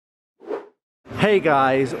Hey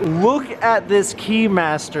guys, look at this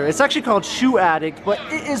Keymaster. It's actually called Shoe Addict, but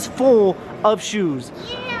it is full of shoes.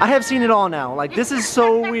 I have seen it all now. Like, this is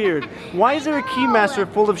so weird. Why is there a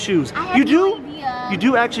Keymaster full of shoes? You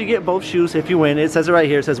do actually get both shoes if you win. It says it right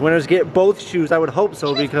here. It says winners get both shoes. I would hope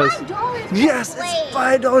so because yes, it's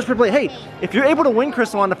 $5 per play. Hey, if you're able to win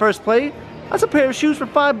Crystal on the first play, that's a pair of shoes for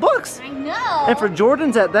 $5. I know. And for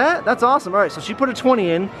Jordans at that, that's awesome. All right, so she put a 20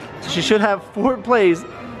 in, so she should have 4 plays.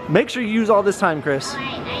 Make sure you use all this time, Chris. I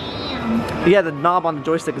am. Yeah, the knob on the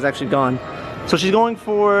joystick is actually gone. So she's going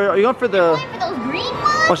for, are you going for the... I'm going for those green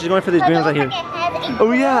ones? Oh, she's going for these green ones right here. Like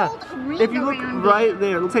Oh yeah, if you look right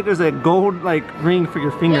there, it looks like there's a gold like ring for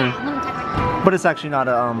your finger. Yeah, but it's actually not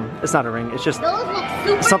a ring. It's just those look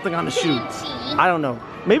super something on the shoe. I don't know.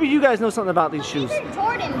 Maybe you guys know something about these shoes. These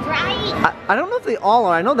are Jordans, right? I don't know if they all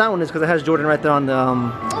are. I know that one is because it has Jordan right there on the,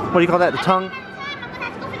 what do you call that, the tongue? I'm gonna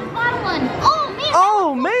have to go for this bottom one. Oh man!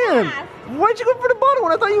 Oh man! Why'd you go for the bottom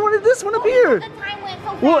one? I thought you wanted this one up here. The time went so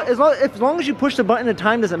fast. Well, as long as you push the button, the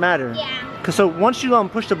time doesn't matter. Yeah. Cause so once you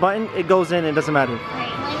push the button, it goes in and it doesn't matter. Alright,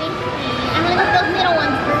 let me see. I'm gonna go for those middle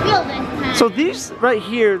ones for real this time. So these right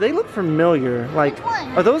here, they look familiar. Like, Which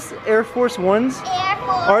ones? are those Air Force Ones? Air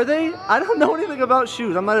Force. Are they? I don't know anything about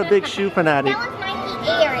shoes. I'm not a big shoe fanatic. That one's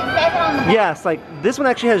Nike Air. It says it on the bottom. Yes, like this one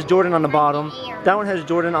actually has Jordan on the bottom. Air. That one has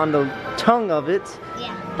Jordan on the tongue of it.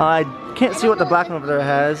 Yeah. I can't see what the black one over there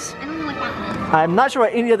has. I don't know what that one is. I'm not sure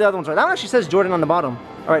what any of the other ones are. That one actually says Jordan on the bottom.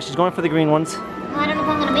 All right, she's going for the green ones. I don't know if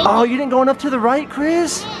I'm gonna make Oh, it. you didn't go enough to the right,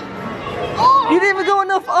 Chris. Oh, You didn't even go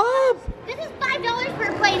enough up. This is $5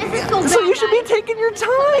 per play. This is so bad. So you should be taking your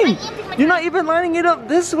time. You're not even lining it up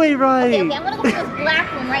this way right. Okay, I'm gonna go for this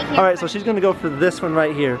black one right here. All right, so she's gonna go for this one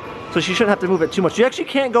right here. So she shouldn't have to move it too much. You actually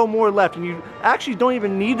can't go more left, and you actually don't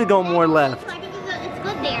even need to go more left. I think it's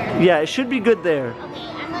good there. Yeah, it should be good there. Okay,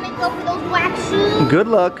 I'm gonna go for those black shoes. Good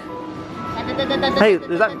luck. Hey,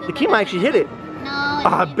 the key might actually hit it. No.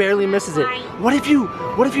 Ah, barely misses it. What if you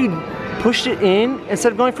pushed it in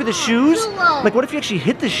instead of going for the shoes? Like, what if you actually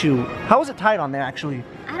hit the shoe? How was it tied on there actually?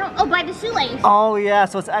 I don't. Oh, by the shoelace. Oh yeah,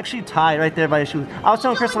 so it's actually tied right there by the shoe. I was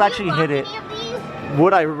telling Crystal to actually hit it.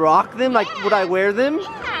 Would I rock them? Like, would I wear them?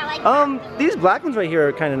 Yeah, like These black ones right here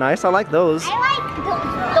are kind of nice. I like those. I like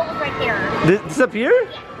those right there. This up here?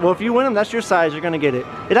 Yeah. Well, if you win them, that's your size. You're gonna get it.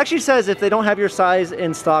 It actually says if they don't have your size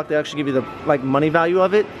in stock, they actually give you the like money value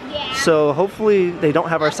of it. Yeah. So hopefully they don't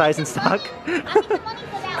have our size in stock.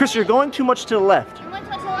 Chris, you're going too much to the left.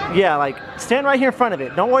 Yeah, like stand right here in front of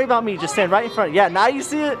it. Don't worry about me. Just stand right in front. Yeah, now you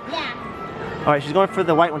see it. Yeah. All right, she's going for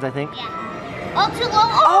the white ones, I think. Yeah. Oh, too low.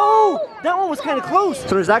 Oh, that one was kind of close.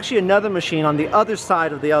 So there's actually another machine on the other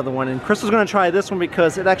side of the other one, and Crystal's gonna try this one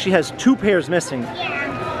because it actually has 2 pairs missing.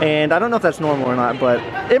 Yeah. And I don't know if that's normal or not, but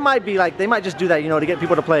it might be like, they might just do that, you know, to get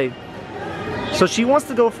people to play. So she wants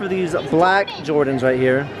to go for these black Jordans right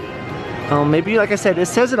here. Maybe, like I said, it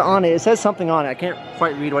says it on it. It says something on it. I can't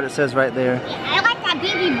quite read what it says right there. Yeah, I like that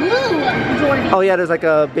baby blue Jordan. Oh yeah, there's like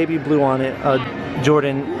a baby blue on it,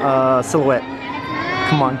 Jordan silhouette.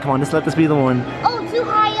 Come on, just let this be the one. Oh, too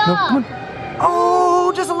high up. No, come on.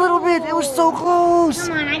 Oh, just a little bit. It was so close.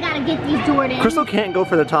 Come on, I gotta get these Jordans. Crystal can't go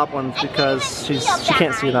for the top ones because she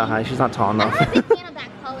can't see that high. She's not tall enough. I'm a big fan of that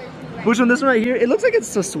color too. Which one? This one right here? It looks like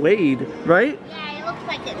it's a suede, right? Yeah, it looks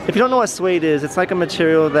like it. If you don't know what suede is, it's like a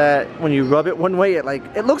material that when you rub it one way,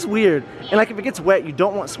 it looks weird. And like if it gets wet, you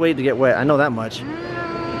don't want suede to get wet. I know that much.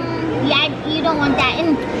 Yeah, you don't want that.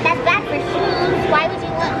 And that's bad for shoes. Why would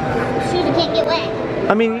you want shoes that can't get wet?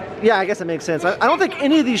 I mean, yeah, I guess it makes sense. I don't think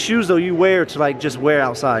any of these shoes though you wear to like just wear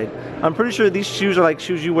outside. I'm pretty sure these shoes are like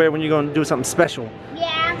shoes you wear when you're going to do something special.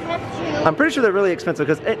 Yeah, that's true. I'm pretty sure they're really expensive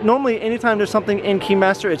because normally anytime there's something in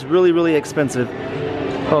Keymaster, it's really, really expensive.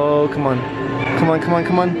 Oh, come on. Come on, come on,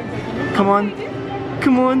 come on. Come on.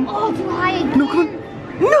 Come on. Oh, too high again. No, come on.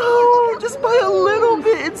 No, just by a little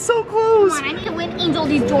bit. It's so close. Come on, I need to win Angel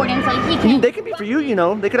these Jordans like he can. They could be for you, you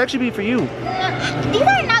know. They could actually be for you. These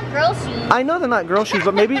are not girl shoes. I know they're not girl shoes,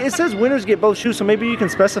 but maybe it says winners get both shoes, so maybe you can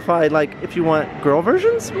specify like if you want girl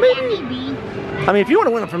versions, maybe. Yeah, maybe. I mean, if you want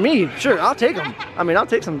to win them for me, sure, I'll take them. I mean, I'll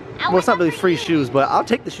take some. Well, it's not really free shoes, but I'll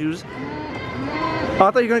take the shoes. Oh,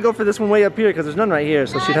 I thought you were gonna go for this one way up here because there's none right here,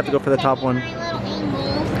 so she'd have to go for the top one.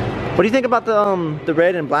 What do you think about the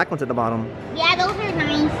red and black ones at the bottom? Yeah, those are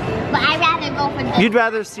nice, but I'd rather go for the. You'd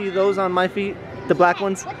rather see those on my feet, the black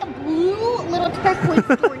ones? With the blue little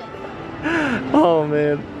turquoise Jordan. Oh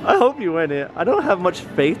man, I hope you win it. I don't have much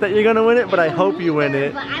faith that you're gonna win it, but I hope you win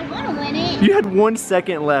it. But I want to win it. You had 1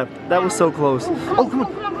 second left. That was so close. Oh, come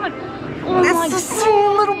on. Come on. Oh my It's just a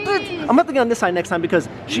little bit. I'm gonna have to get on this side next time because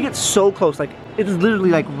she gets so close. Like, it's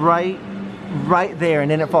literally like right right there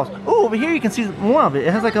and then it falls. Oh, over here you can see more of it.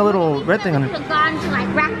 It has like a little red thing on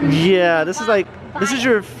it. Yeah, this is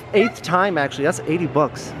your 8th time actually. That's 80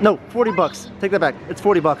 bucks. No, 40 bucks. Take that back. It's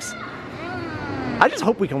 40 bucks. I just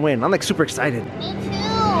hope we can win. I'm like super excited. Me too.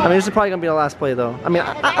 I mean, this is probably gonna be the last play though. I mean,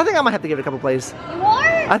 I think I might have to give it a couple plays. More?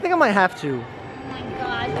 I think I might have to. Oh my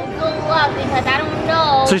god, well, good luck because I don't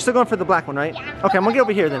know. So you're still going for the black one, right? Yeah. Okay, I'm gonna get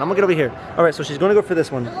over here then. I'm gonna get over here. All right, so she's gonna go for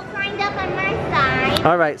this one. Look lined up on my side.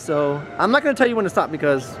 All right, so I'm not gonna tell you when to stop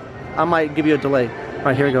because I might give you a delay. All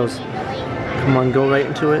right, here it goes. Come on, go right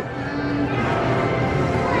into it.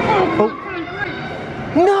 Oh.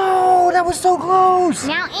 No, that was so close.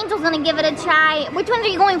 Now Angel's gonna give it a try. Which ones are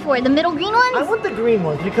you going for? The middle green ones? I want the green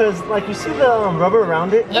ones because, like, you see the rubber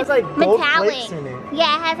around it? It has like gold flakes in it.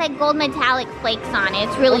 Yeah, it has like gold metallic flakes on it.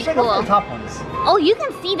 It's really Let's cool. go for the top ones. Oh, you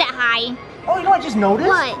can see that high. Oh, you know what I just noticed?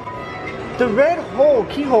 What? The red hole,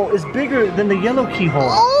 keyhole, is bigger than the yellow keyhole.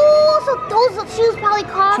 Oh, so those shoes probably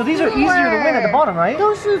cost So these are easier to win at the bottom, right?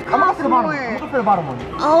 Those shoes I'm gonna go cost for the bottom. more. I'm gonna go for the bottom one.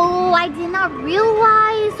 Oh, I did not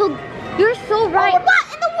realize. So you're so right. what?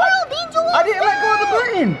 What in the world, Angel? I didn't let go of the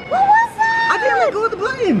button. What was that? I didn't let go of the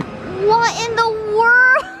button. What in the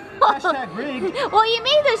world? Hashtag rigged. Well, you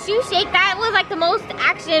made the shoe shake. That was like the most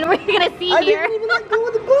action we're gonna see I here. didn't even let go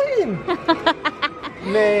of the button.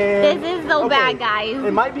 Man. This is so bad, guys.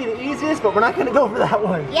 It might be the easiest, but we're not gonna go for that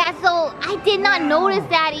one. Yeah, so I did not notice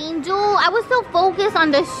that, Angel. I was so focused on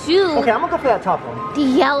the shoe. Okay, I'm gonna go for that top one. The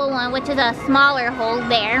yellow one, which is a smaller hole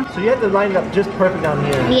there. So you have to line it up just perfect down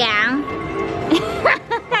here. Yeah.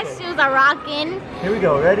 That shoes are rocking. Here we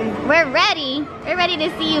go, ready? We're ready. We're ready to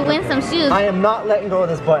see you win some shoes. I am not letting go of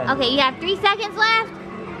this button. Okay, you have 3 seconds left.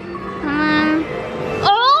 Come on.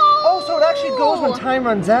 Oh! Oh, so it actually goes when time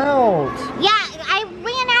runs out. Yeah, I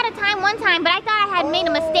ran out of time one time, but I thought I had made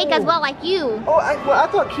a mistake as well, like you. Oh, I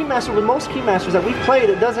thought Keymaster, with most Keymasters that we've played,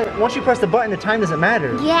 it doesn't, once you press the button, the time doesn't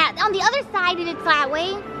matter. Yeah, on the other side it's that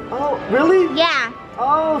way. Oh, really? Yeah.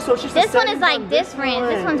 Oh, so it's just This one is like different.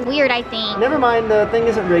 This one's weird, I think. Never mind, the thing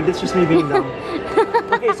isn't rigged, it's just me being dumb.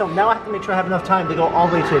 Okay, so now I have to make sure I have enough time to go all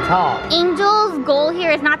the way to the top. Angel's goal here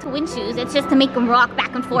is not to win shoes. It's just to make them rock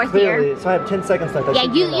back and forth Clearly, here. so I have 10 seconds left.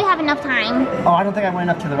 Yeah, you have enough time. Oh, I don't think I went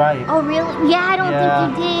enough to the right. Oh, really? Yeah, I don't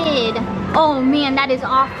think you did. Oh, man, that is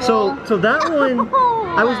awful. So that one,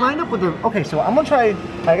 I was lined up with the, okay, so I'm gonna try,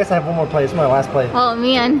 I guess I have one more play. It's my last play. Oh,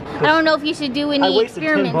 man. I don't know if you should do any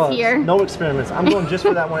experiments here. No experiments. I'm going just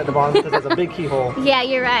for that one at the bottom because there's a big keyhole. Yeah,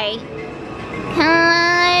 you're right. Come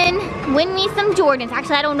on. Win me some Jordans.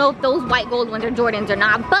 Actually, I don't know if those white gold ones are Jordans or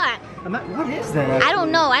not, but What is that? I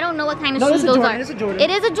don't know. I don't know what kind of No, shoes those are. It's a Jordan. It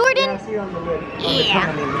is a Jordan? Yeah, I see it on the lid.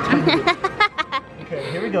 Yeah.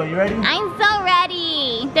 Okay, here we go. You ready? I'm so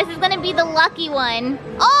ready. This is gonna be the lucky one.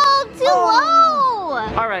 Oh, too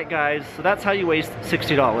low. All right, guys. So that's how you waste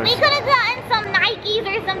 $60. We could have gotten some Nikes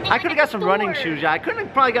or something. I could have got some running shoes. Yeah, I couldn't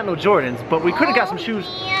have probably got no Jordans, but we could have got some shoes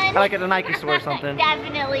like at a Nike store or something.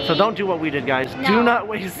 Definitely. So don't do what we did, guys. No. Do not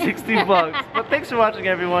waste 60 bucks. But thanks for watching,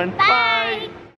 everyone. Bye.